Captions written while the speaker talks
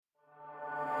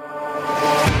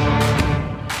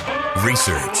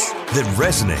Research that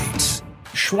resonates.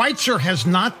 Schweitzer has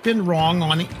not been wrong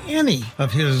on any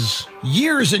of his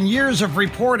years and years of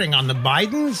reporting on the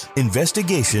Bidens.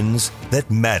 Investigations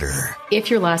that matter. If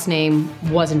your last name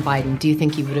wasn't Biden, do you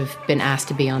think you would have been asked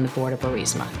to be on the board of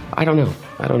Burisma? I don't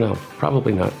know.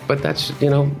 Probably not. But that's,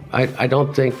 I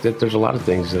don't think that there's a lot of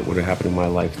things that would have happened in my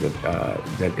life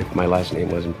that if my last name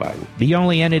wasn't Biden. The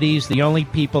only entities, the only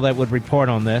people that would report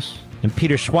on this, and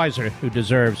Peter Schweitzer, who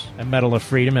deserves a Medal of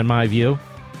Freedom, in my view.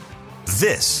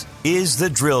 This is The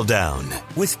Drill Down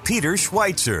with Peter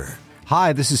Schweitzer.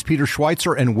 Hi, this is Peter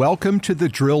Schweitzer, and welcome to The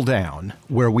Drill Down,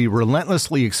 where we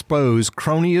relentlessly expose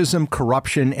cronyism,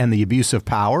 corruption, and the abuse of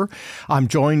power. I'm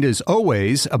joined, as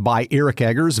always, by Eric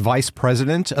Eggers, Vice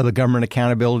President of the Government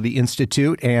Accountability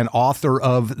Institute and author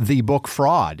of the book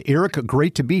Fraud. Eric,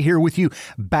 great to be here with you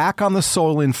back on the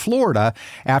soil in Florida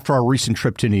after our recent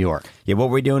trip to New York. Yeah, what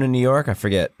were we doing in New York? I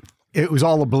forget. It was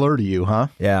all a blur to you, huh?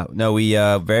 Yeah. No, we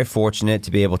very fortunate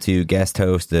to be able to guest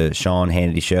host the Sean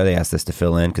Hannity show. They asked us to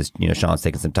fill in because, Sean's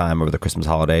taking some time over the Christmas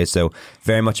holidays. So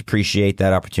very much appreciate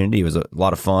that opportunity. It was a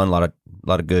lot of fun, a lot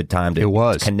of good time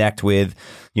to connect with,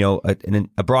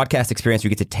 a broadcast experience. We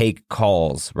get to take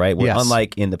calls, right? Where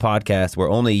unlike in the podcast, where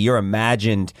only your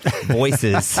imagined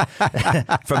voices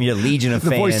from your legion of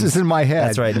fans. The voices in my head.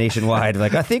 That's right, nationwide.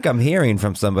 Like, I think I'm hearing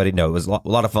from somebody. No, it was a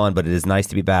lot of fun, but it is nice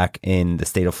to be back in the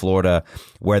state of Florida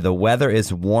where the weather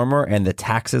is warmer and the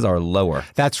taxes are lower.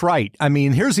 That's right. I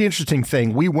mean, here's the interesting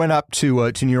thing. We went up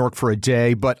to New York for a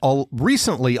day, but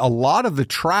recently a lot of the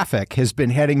traffic has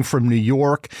been heading from New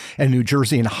York and New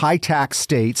Jersey and high tax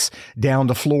states down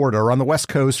to Florida, or on the West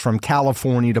Coast from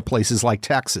California to places like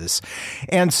Texas.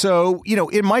 And so,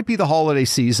 it might be the holiday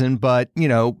season, but,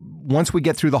 once we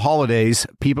get through the holidays,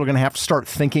 people are going to have to start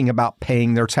thinking about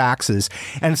paying their taxes.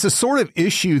 And it's a sort of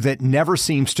issue that never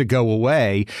seems to go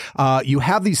away. You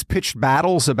have these pitched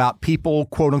battles about people,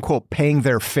 quote unquote, paying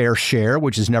their fair share,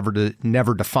 which is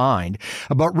never defined.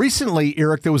 But recently,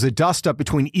 Eric, there was a dust up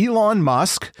between Elon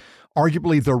Musk,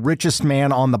 arguably the richest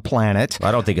man on the planet.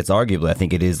 I don't think it's arguably. I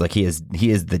think it is like he is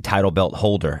the title belt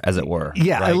holder, as it were.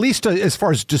 Yeah, right? At least as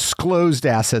far as disclosed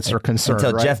assets are concerned.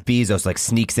 Until right? Jeff Bezos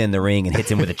sneaks in the ring and hits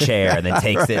him with a chair and then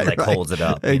takes it and holds it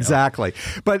up. Exactly.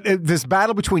 But this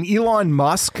battle between Elon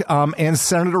Musk and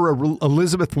Senator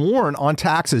Elizabeth Warren on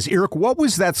taxes. Eric, what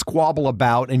was that squabble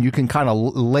about? And you can kind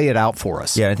of lay it out for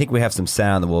us. Yeah, I think we have some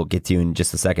sound that we'll get to in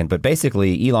just a second. But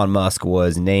basically, Elon Musk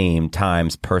was named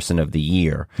Time's Person of the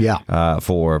Year. Yeah.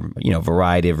 For a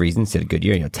variety of reasons. He had a good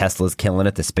year. Tesla's killing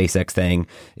it. The SpaceX thing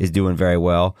is doing very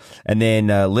well. And then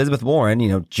Elizabeth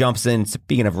Warren, jumps in,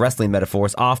 speaking of wrestling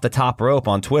metaphors, off the top rope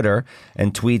on Twitter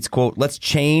and tweets, quote, "Let's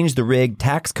change the rigged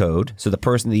tax code so the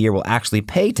person of the year will actually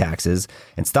pay taxes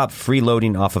and stop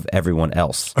freeloading off of everyone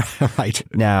else." Right.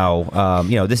 Now,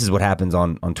 this is what happens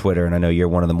on Twitter. And I know you're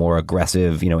one of the more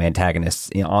aggressive, antagonists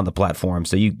on the platform.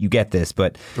 So you get this,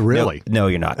 but really, no,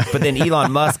 you're not. But then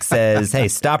Elon Musk says, "Hey,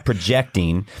 stop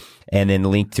projecting," and then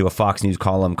linked to a Fox News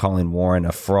column calling Warren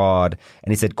a fraud.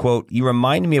 And he said, quote, "You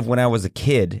remind me of when I was a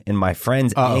kid and my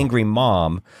friend's angry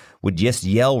mom would just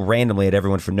yell randomly at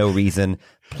everyone for no reason.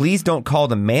 Please don't call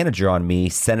the manager on me,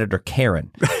 Senator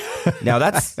Karen." Now,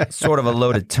 that's sort of a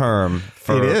loaded term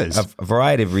for a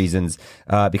variety of reasons,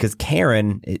 because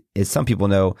Karen, as some people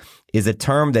know, is a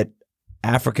term that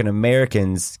African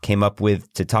Americans came up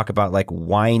with to talk about like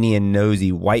whiny and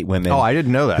nosy white women. Oh, I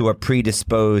didn't know that. Who are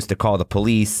predisposed to call the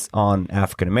police on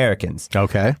African Americans.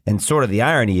 Okay. And sort of the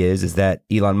irony is that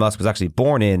Elon Musk was actually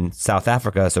born in South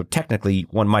Africa, so technically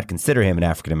one might consider him an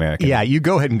African American. Yeah, you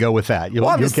go ahead and go with that.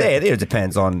 I'm just saying, it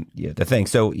depends on the thing.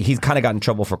 So he's kind of got in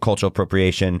trouble for cultural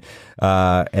appropriation,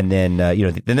 and then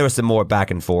then there was some more back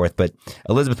and forth. But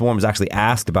Elizabeth Warren was actually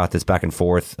asked about this back and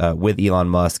forth with Elon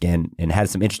Musk and had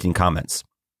some interesting comments.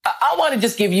 I want to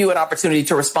just give you an opportunity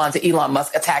to respond to Elon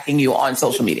Musk attacking you on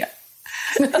social media.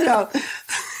 The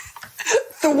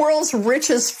world's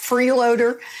richest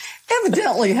freeloader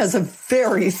evidently has a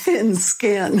very thin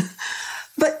skin.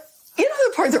 But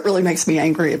the part that really makes me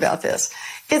angry about this,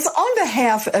 it's on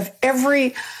behalf of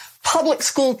every public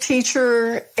school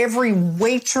teacher, every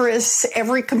waitress,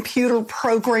 every computer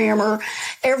programmer,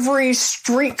 every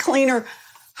street cleaner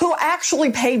who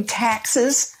actually paid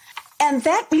taxes. And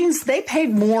that means they paid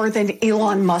more than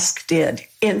Elon Musk did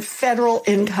in federal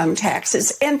income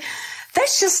taxes. And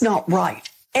that's just not right.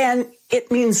 And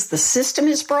it means the system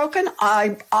is broken.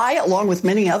 I, along with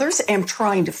many others, am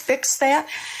trying to fix that.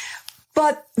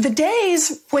 But the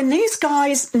days when these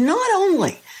guys not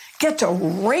only get to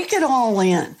rake it all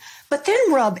in, but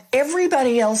then rub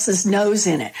everybody else's nose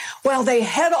in it while they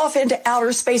head off into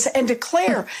outer space and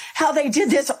declare how they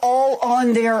did this all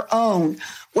on their own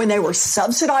when they were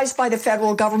subsidized by the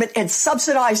federal government and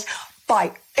subsidized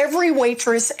by every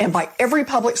waitress and by every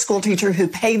public school teacher who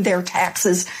paid their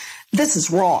taxes. This is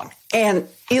wrong. And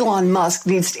Elon Musk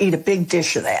needs to eat a big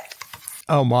dish of that.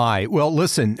 Oh, my. Well,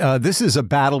 listen, this is a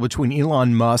battle between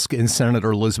Elon Musk and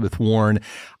Senator Elizabeth Warren.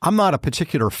 I'm not a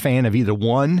particular fan of either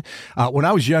one. When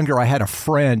I was younger, I had a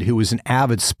friend who was an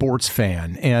avid sports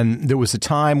fan. And there was a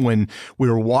time when we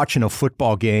were watching a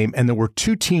football game and there were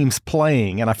two teams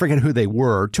playing, and I forget who they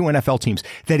were, two NFL teams,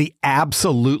 that he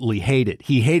absolutely hated.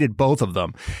 He hated both of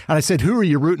them. And I said, who are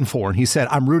you rooting for? And he said,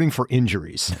 I'm rooting for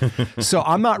injuries. So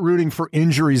I'm not rooting for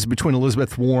injuries between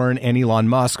Elizabeth Warren and Elon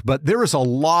Musk, but there is a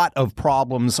lot of problems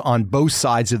on both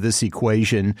sides of this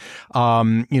equation.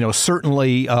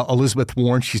 Certainly Elizabeth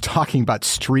Warren, she's talking about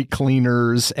street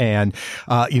cleaners and,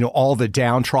 all the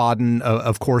downtrodden.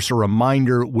 Of course, a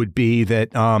reminder would be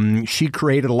that she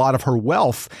created a lot of her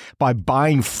wealth by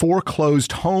buying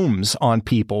foreclosed homes on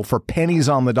people for pennies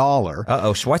on the dollar.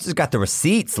 Schweizer's got the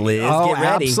receipts, Liz. Oh, Get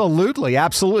ready. Absolutely.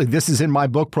 Absolutely. This is in my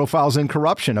book, Profiles in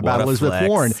Corruption, about Elizabeth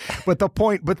Warren. But the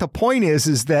point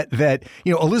is that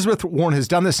Elizabeth Warren has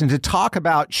done this, and to talk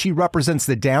about she represents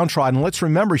the downtrodden. Let's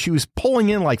remember, she was pulling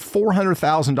in like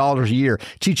 $400,000 a year,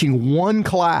 teaching one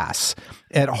class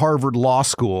at Harvard Law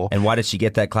School. And why did she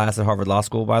get that class at Harvard Law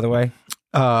School, by the way?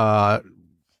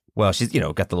 Well, she's,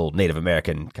 got the little Native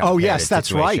American kind of yes,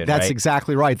 that's right. That's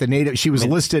exactly right. She was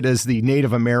listed as the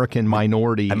Native American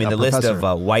minority. The professor. list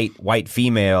of white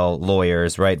female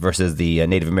lawyers, right, versus the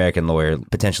Native American lawyer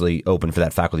potentially open for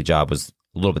that faculty job was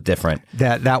a little bit different.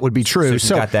 That would be true. So she's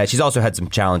got that. She's also had some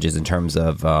challenges in terms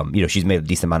of, she's made a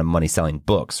decent amount of money selling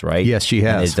books, right? Yes, she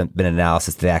has. And there's been an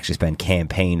analysis to actually spend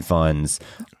campaign funds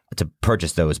to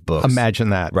purchase those books. Imagine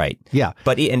that. Right. Yeah.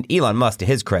 But and Elon Musk, to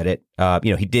his credit,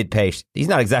 he did pay. He's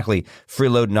not exactly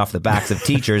freeloading off the backs of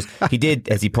teachers. He did,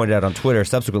 as he pointed out on Twitter,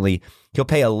 subsequently, he'll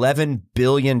pay $11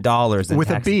 billion in with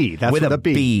taxes. A B. That's with a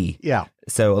B. Yeah.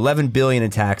 So $11 billion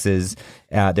in taxes.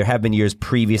 There have been years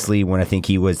previously when I think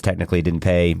he was technically didn't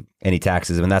pay any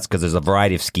taxes, and that's because there's a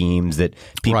variety of schemes that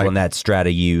people in that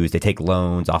strata use. They take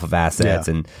loans off of assets,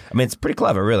 and it's pretty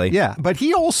clever, really. Yeah, but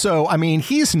he also,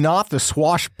 he's not the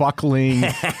swashbuckling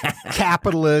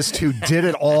capitalist who did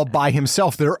it all by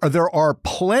himself. There are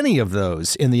plenty of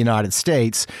those in the United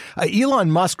States.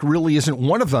 Elon Musk really isn't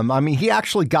one of them. He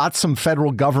actually got some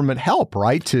federal government help,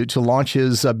 right, to launch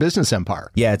his business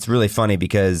empire. Yeah, it's really funny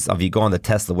because if you go on the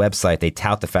Tesla website, they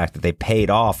tout the fact that they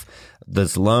paid off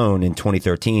this loan in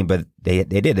 2013, but they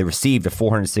received a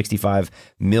 $465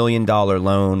 million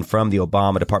loan from the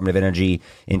Obama Department of Energy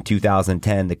in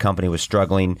 2010. The company was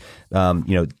struggling.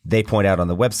 They point out on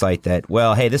the website that,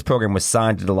 this program was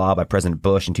signed into law by President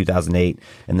Bush in 2008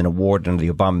 and then awarded under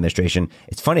the Obama administration.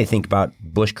 It's funny to think about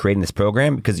Bush creating this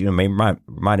program because,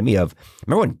 reminded me of,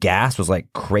 remember when gas was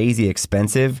like crazy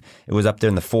expensive? It was up there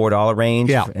in the $4 range.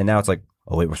 Yeah. And now it's like,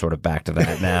 oh, wait, we're sort of back to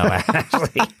that now,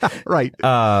 actually. Right.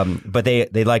 But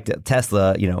they liked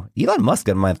Tesla. Elon Musk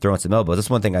doesn't mind throwing some elbows. That's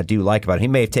one thing I do like about him. He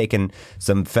may have taken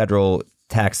some federal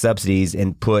tax subsidies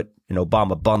and put an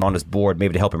Obama bum on his board,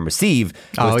 maybe to help him receive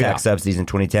those tax subsidies in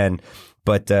 2010.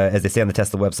 But as they say on the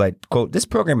Tesla website, quote, this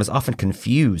program is often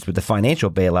confused with the financial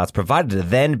bailouts provided to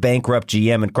then bankrupt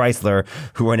GM and Chrysler,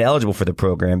 who were ineligible for the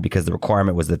program because the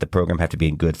requirement was that the program have to be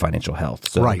in good financial health.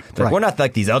 So we're not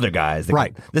like these other guys.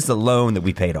 Right. This is a loan that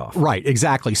we paid off. Right,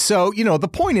 exactly. So, the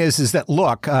point is that,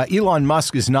 look, Elon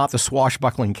Musk is not the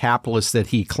swashbuckling capitalist that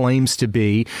he claims to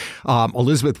be.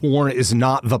 Elizabeth Warren is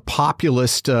not the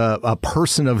populist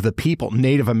person of the people,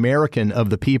 Native American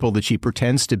of the people that she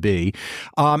pretends to be.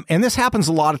 And this happens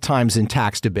a lot of times in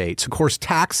tax debates. Of course,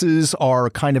 taxes are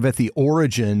kind of at the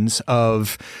origins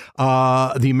of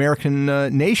the American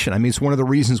nation. It's one of the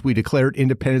reasons we declared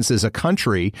independence as a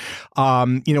country.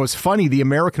 It's funny, the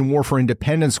American War for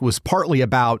Independence was partly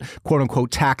about, quote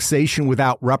unquote, taxation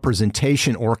without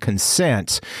representation or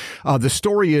consent. The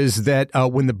story is that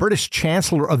when the British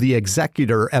Chancellor of the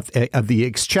Executor of the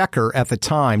Exchequer at the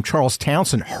time, Charles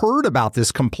Townshend, heard about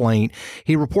this complaint,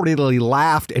 he reportedly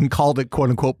laughed and called it, quote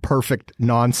unquote, perfect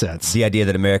nonsense. The idea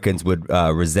that Americans would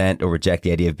resent or reject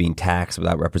the idea of being taxed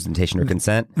without representation or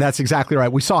consent. That's exactly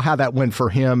right. We saw how that went for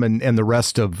him and the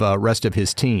rest of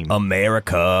his team.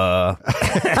 America.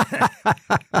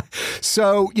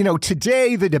 So,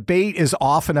 today the debate is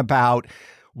often about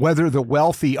whether the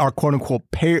wealthy are, quote unquote,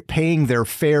 paying their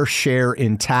fair share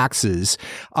in taxes.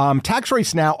 Tax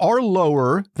rates now are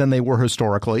lower than they were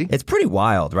historically. It's pretty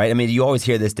wild, right? You always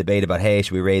hear this debate about, hey,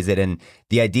 should we raise it? And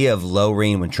the idea of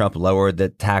lowering, when Trump lowered the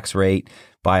tax rate,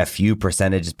 by a few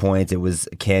percentage points. It was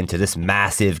akin to this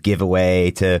massive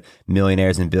giveaway to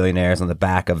millionaires and billionaires on the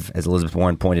back of, as Elizabeth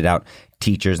Warren pointed out,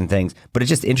 teachers and things. But it's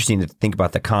just interesting to think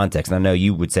about the context. And I know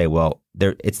you would say, well,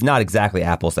 it's not exactly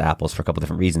apples to apples for a couple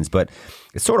different reasons, but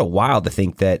it's sort of wild to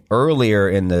think that earlier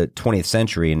in the 20th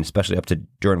century, and especially up to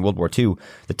during World War II,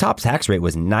 the top tax rate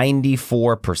was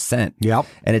 94%. Yep.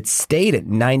 And it stayed at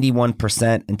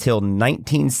 91% until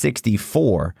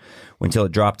 1964, until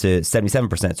it dropped to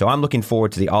 77%. So I'm looking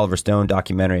forward to the Oliver Stone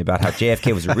documentary about how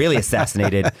JFK was really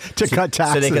assassinated to cut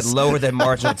taxes. So they could lower the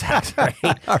marginal tax rate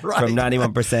from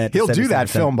 91% to He'll 77%. do that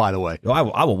film, by the way.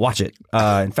 Well, I will watch it.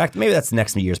 In fact, maybe that's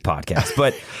next year's podcast.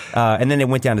 But and then it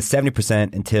went down to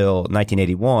 70% until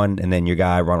 1981, and then your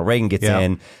guy Ronald Reagan gets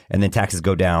in, and then taxes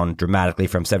go down dramatically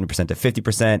from 70% to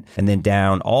 50%, and then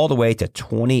down all the way to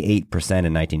 28% in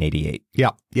 1988.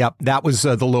 Yep. That was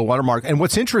the low water mark. And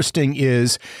what's interesting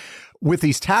is, with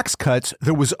these tax cuts,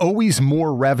 there was always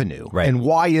more revenue. Right. And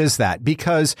why is that?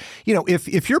 Because,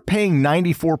 if you're paying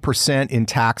 94% in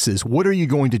taxes, what are you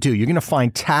going to do? You're going to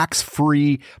find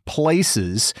tax-free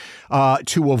places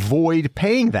to avoid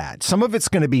paying that. Some of it's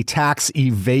going to be tax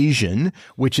evasion,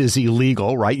 which is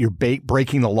illegal, right? You're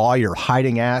breaking the law. You're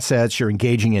hiding assets. You're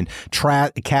engaging in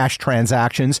cash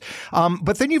transactions.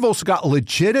 But then you've also got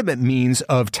legitimate means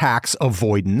of tax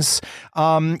avoidance.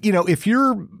 If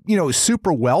you're,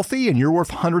 super wealthy and you're worth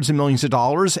hundreds of millions of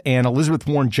dollars, and Elizabeth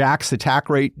Warren jacks the tax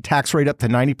rate up to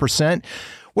 90%,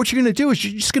 what you're going to do is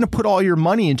you're just going to put all your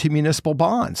money into municipal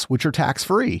bonds, which are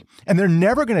tax-free. And they're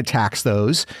never going to tax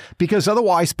those, because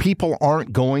otherwise people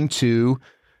aren't going to,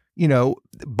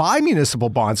 buy municipal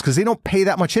bonds because they don't pay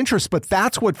that much interest. But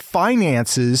that's what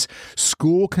finances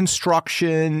school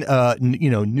construction,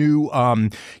 new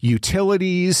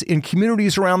utilities in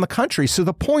communities around the country. So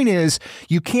the point is,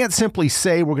 you can't simply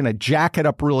say we're going to jack it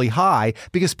up really high,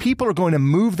 because people are going to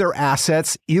move their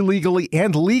assets illegally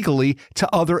and legally to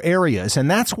other areas. And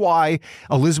that's why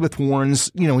Elizabeth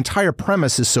Warren's, entire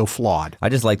premise is so flawed. I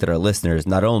just like that our listeners,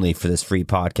 not only for this free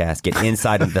podcast, get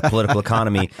insight into the political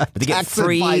economy, but they get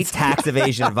free tax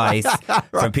evasion advice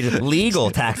from Peter.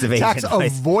 Legal tax evasion advice.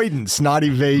 Tax avoidance, not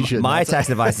evasion. My tax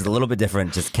advice is a little bit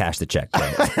different. Just cash the check.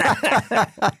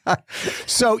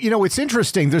 So, it's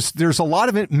interesting. There's a lot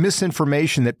of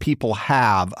misinformation that people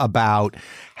have about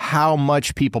how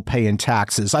much people pay in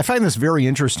taxes. I find this very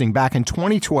interesting. Back in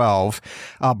 2012,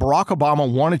 Barack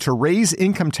Obama wanted to raise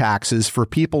income taxes for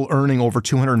people earning over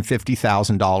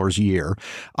 $250,000 a year.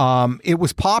 It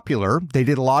was popular. They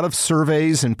did a lot of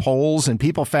surveys and polls, and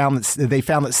people found that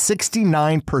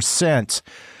 69%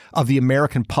 of the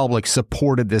American public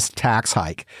supported this tax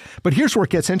hike. But here's where it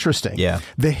gets interesting. Yeah.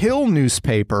 The Hill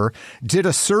newspaper did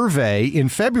a survey in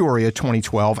February of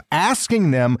 2012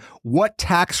 asking them what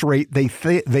tax rate they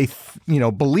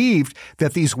believed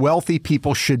that these wealthy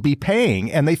people should be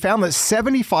paying. And they found that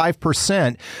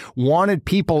 75% wanted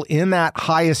people in that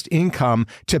highest income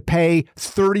to pay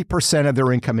 30% of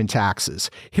their income in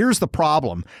taxes. Here's the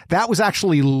problem. That was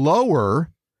actually lower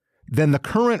than the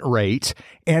current rate,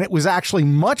 and it was actually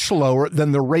much lower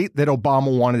than the rate that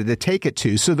Obama wanted to take it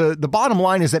to. So the bottom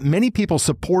line is that many people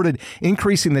supported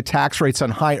increasing the tax rates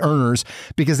on high earners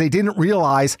because they didn't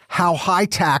realize how high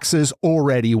taxes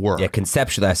already were. Yeah,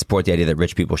 conceptually, I support the idea that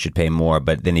rich people should pay more,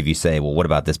 but then if you say, well, what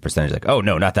about this percentage? Like, oh,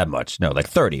 no, not that much. No, like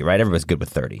 30, right? Everybody's good with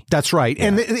 30. That's right. Yeah.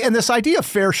 And this idea of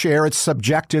fair share, it's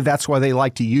subjective. That's why they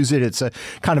like to use it. It's a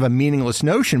kind of a meaningless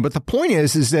notion. But the point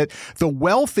is that the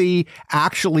wealthy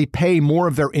actually pay more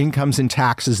of their incomes in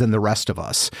taxes than the rest of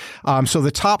us. So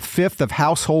the top fifth of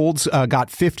households got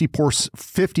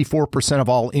 54% of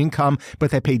all income, but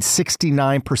they paid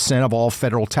 69% of all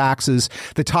federal taxes.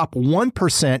 The top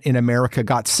 1% in America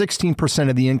got 16%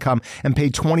 of the income and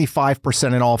paid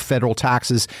 25% in all federal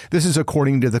taxes. This is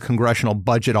according to the Congressional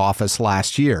Budget Office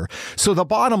last year. So the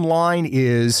bottom line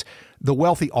is, the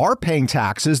wealthy are paying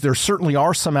taxes. There certainly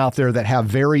are some out there that have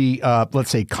very,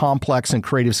 let's say, complex and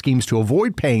creative schemes to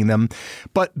avoid paying them.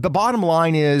 But the bottom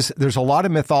line is there's a lot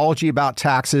of mythology about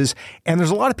taxes, and there's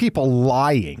a lot of people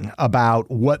lying about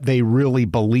what they really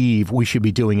believe we should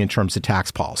be doing in terms of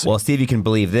tax policy. Well, see if you can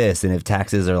believe this, and if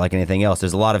taxes are like anything else,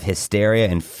 there's a lot of hysteria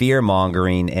and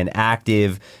fear-mongering and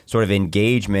active sort of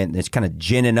engagement that's kind of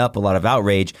ginning up a lot of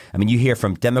outrage. I mean, you hear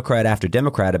from Democrat after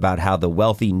Democrat about how the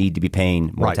wealthy need to be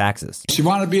paying more taxes. If you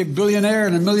want to be a billionaire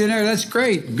and a millionaire, that's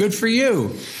great. Good for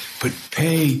you. But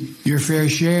pay your fair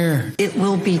share. It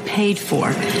will be paid for.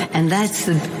 And that's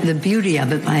the beauty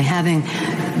of it, by having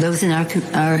those in our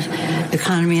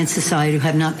economy and society who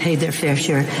have not paid their fair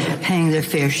share, paying their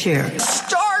fair share.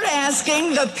 Start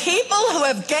asking the people who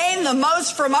have gained the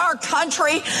most from our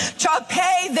country to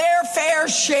pay their fair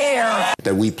share.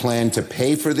 That we plan to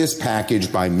pay for this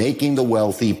package by making the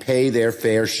wealthy pay their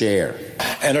fair share.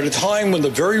 And at a time when the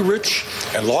very rich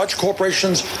and large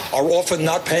corporations are often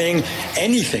not paying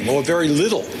anything or very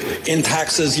little in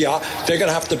taxes, they're going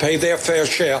to have to pay their fair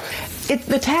share.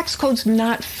 The tax code's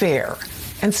not fair.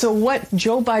 And so what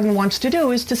Joe Biden wants to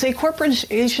do is to say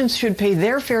corporations should pay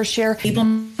their fair share. People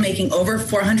making over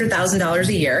 $400,000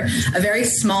 a year, a very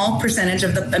small percentage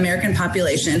of the American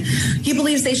population, he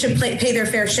believes they should pay their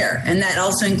fair share. And that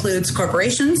also includes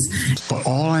corporations. But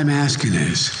all I'm asking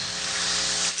is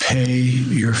pay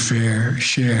your fair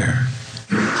share.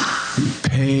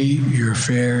 Pay your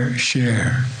fair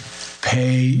share.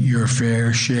 Pay your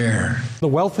fair share. The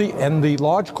wealthy and the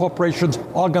large corporations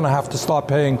are going to have to start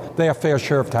paying their fair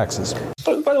share of taxes.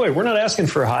 But by the way, we're not asking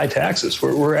for high taxes.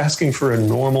 We're asking for a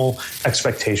normal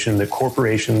expectation that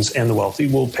corporations and the wealthy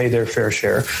will pay their fair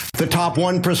share. The top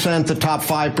 1%, the top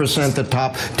 5%, the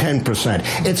top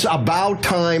 10%. It's about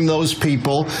time those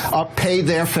people pay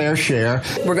their fair share.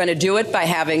 We're going to do it by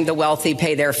having the wealthy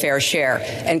pay their fair share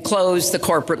and close the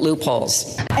corporate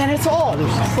loopholes. And it's all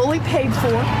fully paid for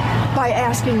by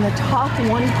asking the top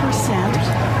 1%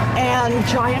 and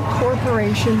giant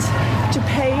corporations to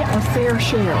pay a fair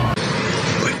share.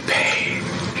 But pay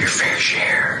your fair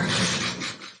share.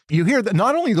 You hear that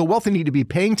not only the wealthy need to be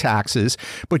paying taxes,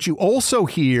 but you also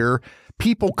hear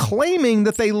people claiming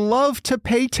that they love to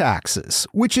pay taxes,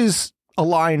 which is a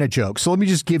lie and a joke. So let me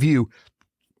just give you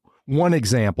one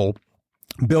example.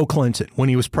 Bill Clinton, when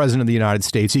he was president of the United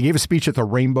States, he gave a speech at the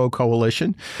Rainbow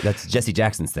Coalition. That's Jesse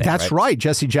Jackson's thing. That's right.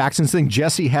 Jesse Jackson's thing.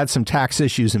 Jesse had some tax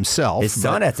issues himself. His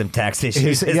son had some tax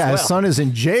issues as well. His son is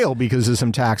in jail because of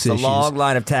some tax issues. A long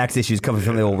line of tax issues coming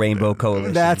from the old Rainbow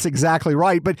Coalition. That's exactly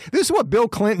right. But this is what Bill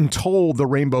Clinton told the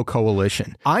Rainbow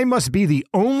Coalition. I must be the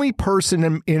only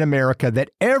person in America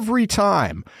that every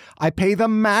time I pay the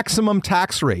maximum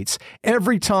tax rates,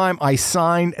 every time I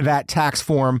sign that tax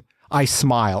form, I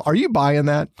smile. Are you buying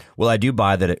that? Well, I do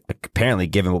buy that. Apparently,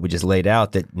 given what we just laid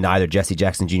out, that neither Jesse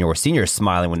Jackson Jr. or Sr. is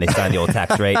smiling when they sign the old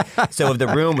tax rate. So if the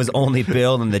room was only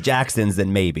Bill and the Jacksons,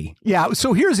 then maybe. Yeah.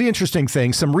 So here's the interesting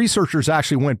thing. Some researchers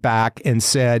actually went back and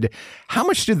said, how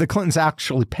much did the Clintons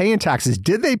actually pay in taxes?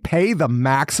 Did they pay the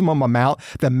maximum amount,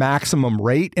 the maximum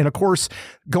rate? And of course,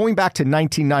 going back to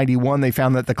 1991, they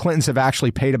found that the Clintons have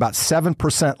actually paid about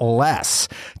 7% less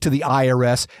to the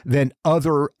IRS than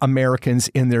other Americans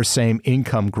in their same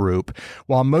income group.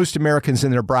 While most Americans in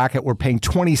their bracket were paying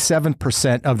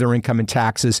 27% of their income in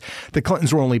taxes, the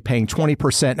Clintons were only paying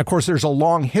 20%. And of course, there's a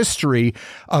long history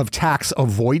of tax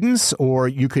avoidance, or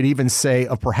you could even say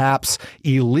of perhaps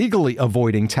illegally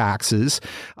avoiding taxes,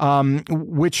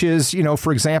 which is,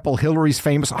 for example, Hillary's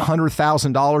famous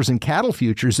 $100,000 in cattle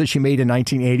futures that she made in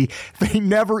 1980. They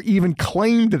never even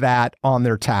claimed that on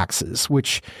their taxes,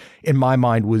 which in my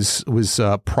mind was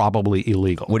probably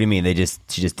illegal. What do you mean?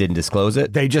 She just didn't disclose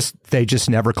it? They just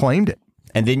never claimed it.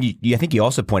 And then I think you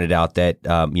also pointed out that,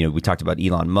 we talked about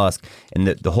Elon Musk, and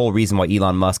the whole reason why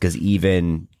Elon Musk is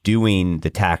even doing the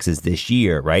taxes this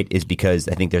year, right, is because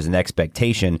I think there's an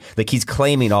expectation, like he's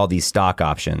claiming all these stock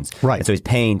options. Right. And so he's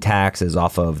paying taxes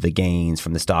off of the gains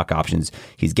from the stock options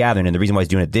he's gathering. And the reason why he's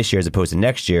doing it this year as opposed to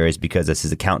next year is because, as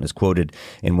his accountant is quoted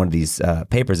in one of these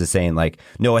papers, is saying like,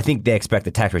 no, I think they expect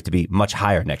the tax rate to be much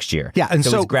higher next year. Yeah. And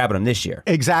so he's grabbing them this year.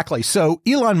 Exactly. So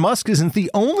Elon Musk isn't the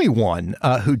only one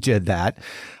who did that.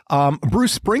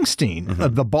 Bruce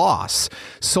Springsteen, the boss,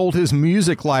 sold his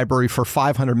music library for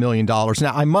 $500 million.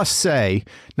 Now, I must say,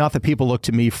 not that people look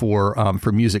to me for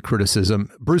music criticism,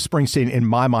 Bruce Springsteen, in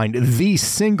my mind, the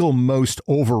single most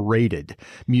overrated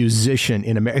musician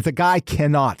in America. The guy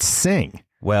cannot sing.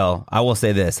 Well, I will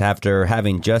say this. After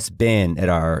having just been at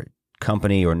our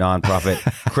company or nonprofit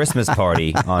Christmas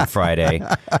party on Friday,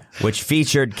 which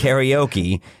featured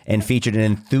karaoke and featured an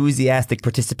enthusiastic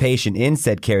participation in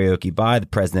said karaoke by the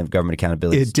president of Government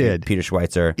Accountability. It did. Peter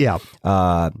Schweitzer. Yeah.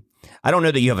 I don't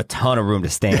know that you have a ton of room to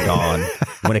stand on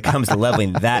when it comes to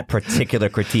leveling that particular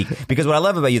critique. Because what I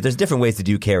love about you, there's different ways to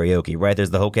do karaoke, right? There's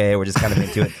the, okay, we're just kind of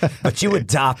into it. But you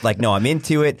adopt like, no, I'm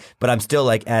into it, but I'm still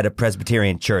like at a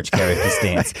Presbyterian church karaoke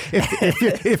stance.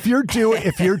 if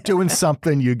you're doing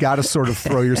something, you got to sort of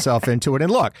throw yourself into it.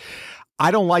 And look, I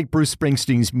don't like Bruce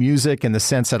Springsteen's music in the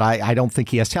sense that I don't think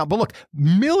he has talent. But look,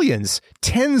 millions,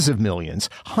 tens of millions,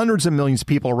 hundreds of millions of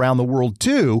people around the world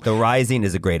do. The Rising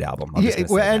is a great album.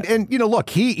 And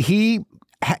look, he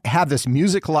had this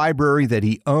music library that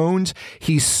he owned.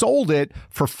 He sold it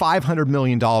for $500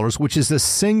 million, which is the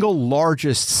single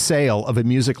largest sale of a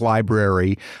music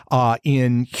library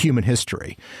in human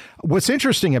history. What's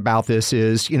interesting about this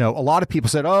is, a lot of people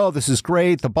said, oh, this is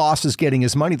great. The boss is getting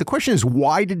his money. The question is,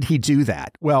 why did he do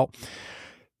that? Well,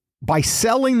 by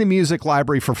selling the music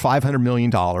library for $500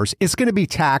 million, it's going to be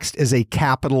taxed as a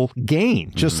capital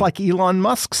gain, just like Elon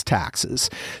Musk's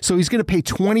taxes. So he's going to pay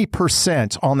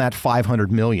 20% on that $500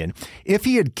 million. If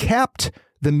he had kept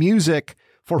the music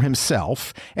for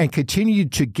himself and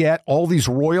continued to get all these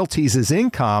royalties as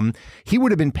income, he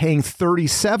would have been paying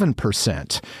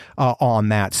 37% on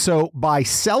that. So by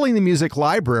selling the music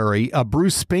library,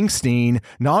 Bruce Springsteen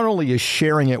not only is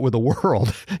sharing it with the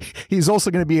world, he's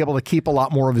also going to be able to keep a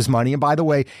lot more of his money. And by the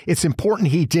way, it's important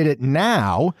he did it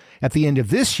now at the end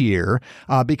of this year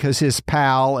because his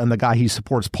pal and the guy he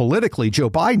supports politically, Joe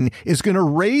Biden, is going to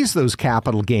raise those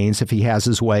capital gains if he has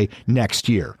his way next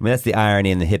year. I mean, that's the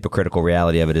irony and the hypocritical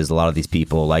reality of it is a lot of these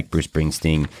people like Bruce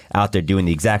Springsteen out there doing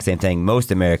the exact same thing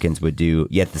most Americans would do,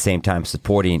 yet at the same time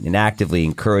supporting and actively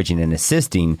encouraging and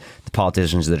assisting the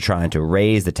politicians that are trying to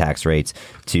raise the tax rates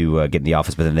to get in the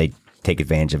office, but then they take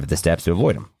advantage of the steps to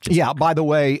avoid them. Yeah, by the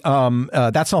way,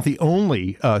 that's not the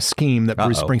only scheme that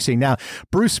Bruce Springsteen. Now,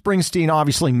 Bruce Springsteen,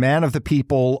 obviously man of the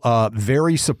people,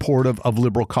 very supportive of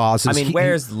liberal causes. I mean,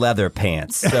 wears leather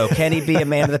pants. So can he be a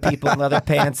man of the people in leather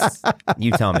pants?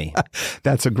 You tell me.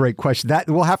 That's a great question. That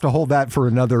we'll have to hold that for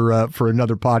another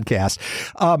podcast.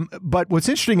 But what's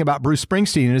interesting about Bruce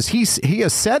Springsteen is he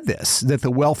has said this, that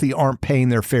the wealthy aren't paying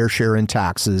their fair share in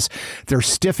taxes. They're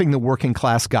stiffing the working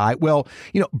class guy. Well,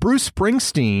 Bruce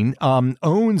Springsteen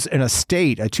owns an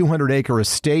estate, a 200-acre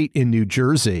estate in New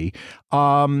Jersey,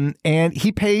 and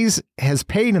he has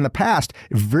paid in the past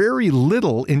very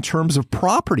little in terms of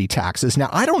property taxes. Now,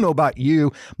 I don't know about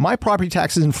you. My property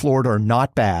taxes in Florida are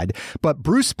not bad, but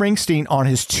Bruce Springsteen on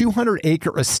his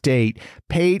 200-acre estate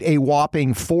paid a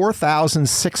whopping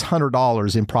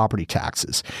 $4,600 in property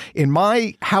taxes. In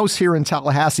my house here in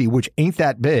Tallahassee, which ain't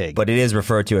that big. But it is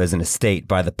referred to as an estate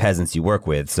by the peasants you work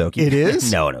with. So it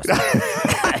is? No.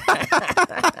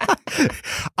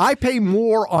 I pay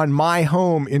more on my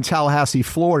home in Tallahassee,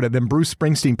 Florida than Bruce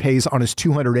Springsteen pays on his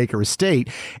 200-acre estate.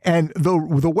 And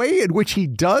the way in which he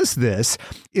does this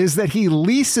is that he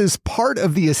leases part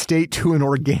of the estate to an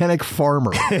organic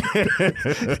farmer.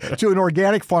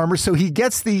 So he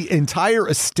gets the entire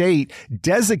estate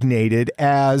designated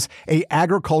as a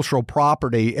agricultural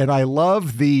property. And I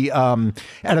love the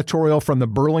editorial from the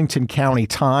Burlington County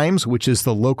Times, which is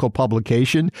the local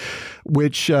publication,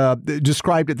 which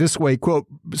described it this way, quote,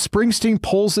 Springsteen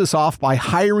pulls this off by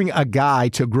hiring a guy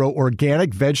to grow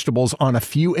organic vegetables on a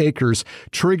few acres,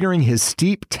 triggering his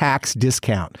steep tax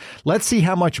discount. Let's see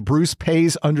how much Bruce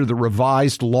pays under the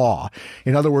revised law.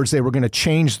 In other words, they were going to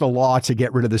change the law to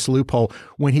get rid of this loophole.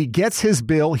 When he gets his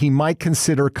bill, he might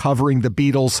consider covering the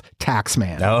Beatles' tax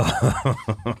man.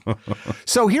 Oh.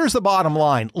 So here's the bottom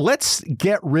line. Let's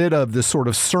get rid of the sort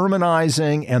of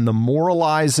sermonizing and the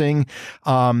moralizing,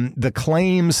 the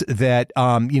claims that,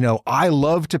 I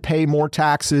love to pay more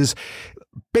taxes.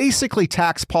 Basically,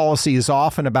 tax policy is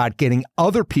often about getting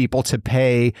other people to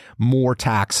pay more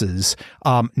taxes,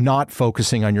 not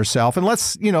focusing on yourself. And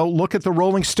let's, look at the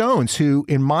Rolling Stones, who,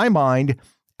 in my mind,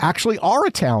 actually are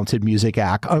a talented music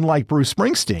act, unlike Bruce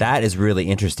Springsteen. That is really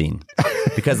interesting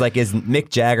because, is Mick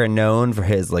Jagger known for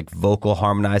his vocal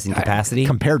harmonizing capacity?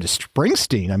 Compared to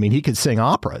Springsteen, I mean, he could sing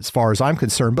opera as far as I'm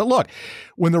concerned. But look,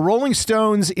 when the Rolling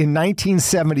Stones in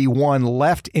 1971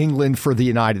 left England for the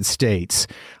United States,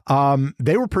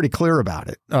 they were pretty clear about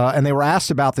it. And they were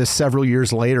asked about this several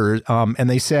years later. And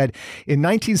they said, in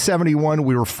 1971,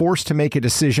 we were forced to make a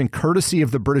decision courtesy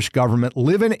of the British government,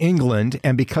 live in England,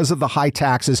 and because of the high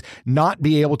taxes, not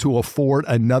be able to afford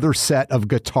another set of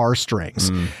guitar strings.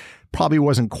 Probably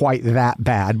wasn't quite that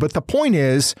bad. But the point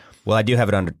is... Well, I do have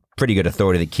it under pretty good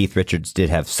authority that Keith Richards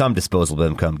did have some disposable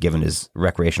income given his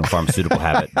recreational pharmaceutical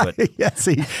habit. But yes,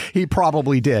 he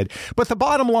probably did. But the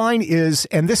bottom line is,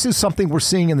 and this is something we're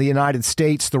seeing in the United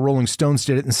States, the Rolling Stones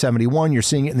did it in 71. You're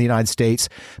seeing it in the United States.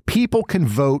 People can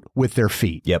vote with their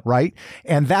feet, right?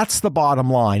 And that's the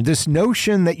bottom line. This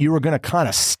notion that you are going to kind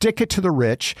of stick it to the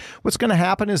rich. What's going to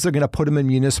happen is they're going to put them in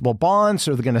municipal bonds,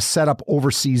 or they're going to set up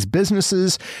overseas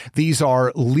businesses. These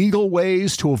are legal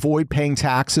ways to avoid paying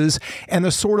taxes. And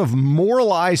the sort of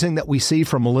moralizing that we see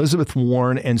from Elizabeth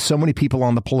Warren and so many people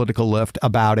on the political left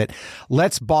about it.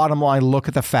 Let's bottom line look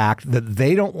at the fact that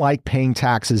they don't like paying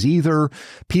taxes either.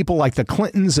 People like the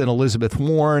Clintons and Elizabeth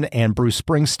Warren and Bruce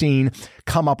Springsteen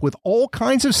come up with all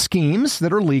kinds of schemes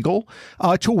that are legal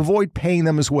to avoid paying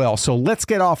them as well. So let's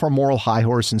get off our moral high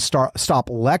horse and stop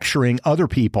lecturing other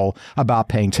people about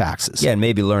paying taxes. Yeah, and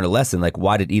maybe learn a lesson.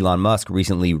 Why did Elon Musk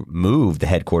recently move the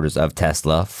headquarters of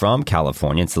Tesla from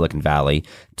California and Silicon Valley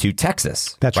to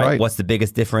Texas. That's right. What's the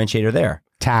biggest differentiator there?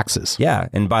 Taxes. Yeah.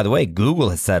 And by the way,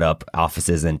 Google has set up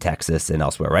offices in Texas and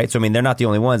elsewhere, right? So, I mean, they're not the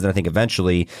only ones. And I think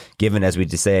eventually, given, as we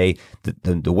just say,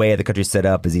 the way the country's set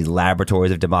up is these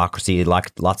laboratories of democracy, lots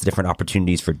of different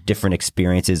opportunities for different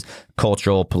experiences,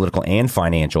 cultural, political, and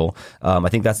financial. I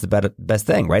think that's the best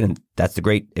thing, right? And that's the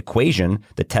great equation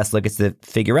that Tesla gets to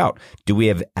figure out. Do we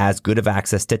have as good of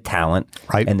access to talent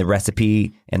and the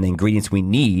recipe and the ingredients we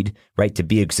need, right, to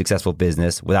be a successful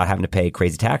business without having to pay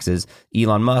crazy taxes?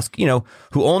 Elon Musk,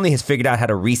 who only has figured out how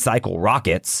to recycle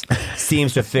rockets,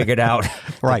 seems to have figured out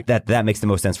that makes the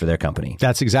most sense for their company.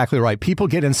 That's exactly right. People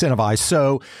get incentivized.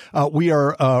 So we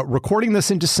are recording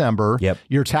this in December. Yep.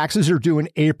 Your taxes are due in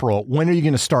April. When are you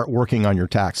going to start working on your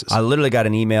taxes? I literally got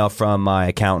an email from my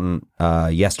accountant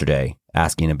yesterday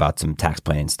asking about some tax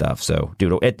planning stuff. So,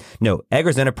 dude,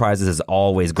 Eggers Enterprises is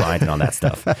always grinding on that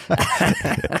stuff.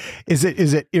 Is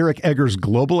it Eric Eggers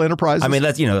Global Enterprises? I mean,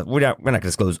 we're not going to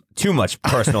disclose too much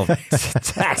personal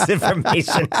tax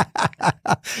information.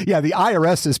 Yeah, the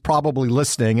IRS is probably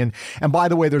listening. And by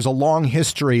the way, there's a long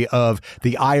history of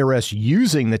the IRS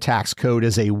using the tax code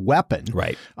as a weapon.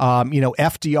 Right.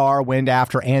 FDR went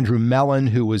after Andrew Mellon,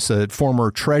 who was a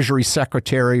former Treasury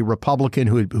Secretary, Republican,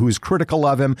 who was critical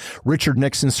of him. Richard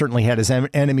Nixon certainly had his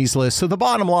enemies list. So the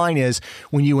bottom line is,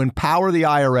 when you empower the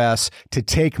IRS to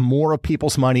take more of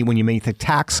people's money, when you make the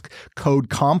tax code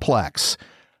complex,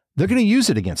 they're going to use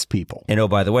it against people. And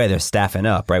by the way, they're staffing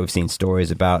up, right? We've seen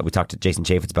stories about, we talked to Jason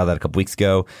Chaffetz about that a couple weeks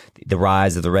ago, the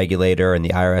rise of the regulator, and the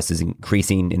IRS is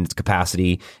increasing in its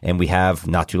capacity. And we have,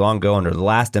 not too long ago, under the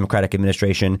last Democratic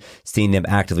administration, seen them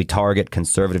actively target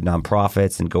conservative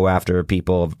nonprofits and go after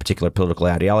people of a particular political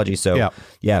ideology. So,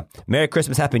 yeah. Merry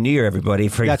Christmas, Happy New Year, everybody,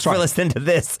 for listening to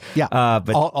this. Yeah.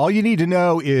 But all you need to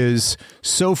know is,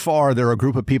 so far, there are a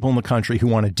group of people in the country who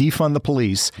want to defund the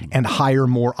police and hire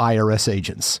more IRS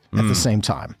agents at the same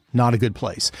time. Not a good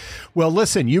place. Well,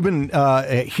 listen, you've been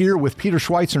here with Peter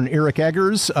Schweitzer and Eric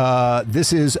Eggers.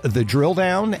 This is The Drill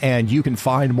Down, and you can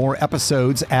find more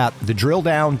episodes at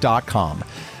thedrilldown.com.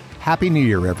 Happy New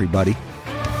Year, everybody.